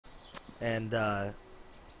and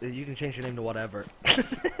you can change your name to whatever.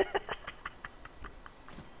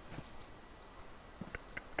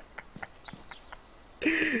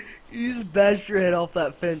 You just bashed your head off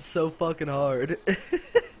that fence so fucking hard.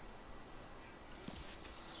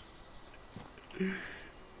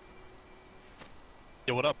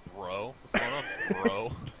 Yo, what up, bro? What's going on,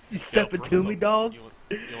 bro? You stepping to me, dog?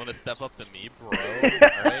 You want to step up to me, bro?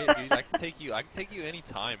 Alright, dude, I can take you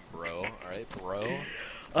anytime, bro. Alright, bro.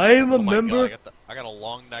 I am a my member. God, I got a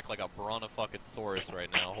long neck like a brontofucking-saurus right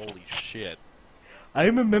now. Holy shit. I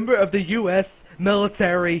am a member of the U.S.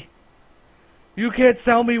 military. You can't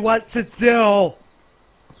tell me what to do.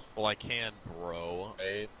 Well, I can, bro.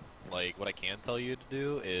 Right? Like, what I can tell you to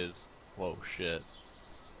do is... Whoa, shit.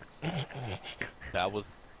 That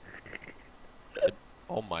was...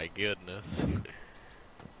 Oh my goodness.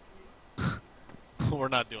 We're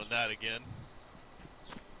not doing that again.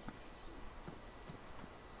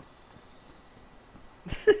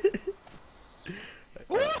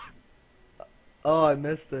 Oh, I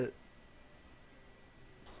missed it.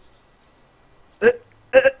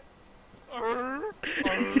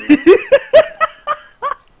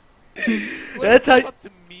 That's how. Up to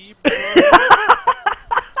me, bro.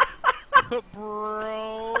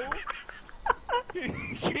 Bro.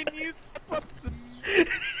 Can you step up to me?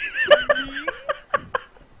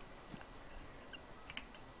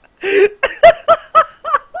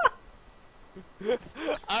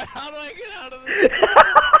 How do I get out of this?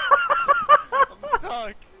 I'm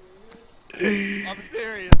stuck. I'm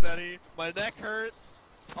serious, Eddie. My neck hurts.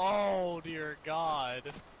 Oh dear God.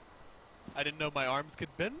 I didn't know my arms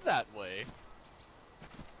could bend that way.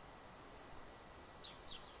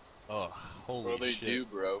 Oh, holy Well, they shit. do,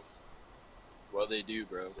 bro. Well, they do,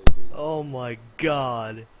 bro. Oh my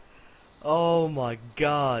god. Oh my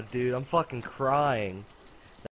god, dude. I'm fucking crying.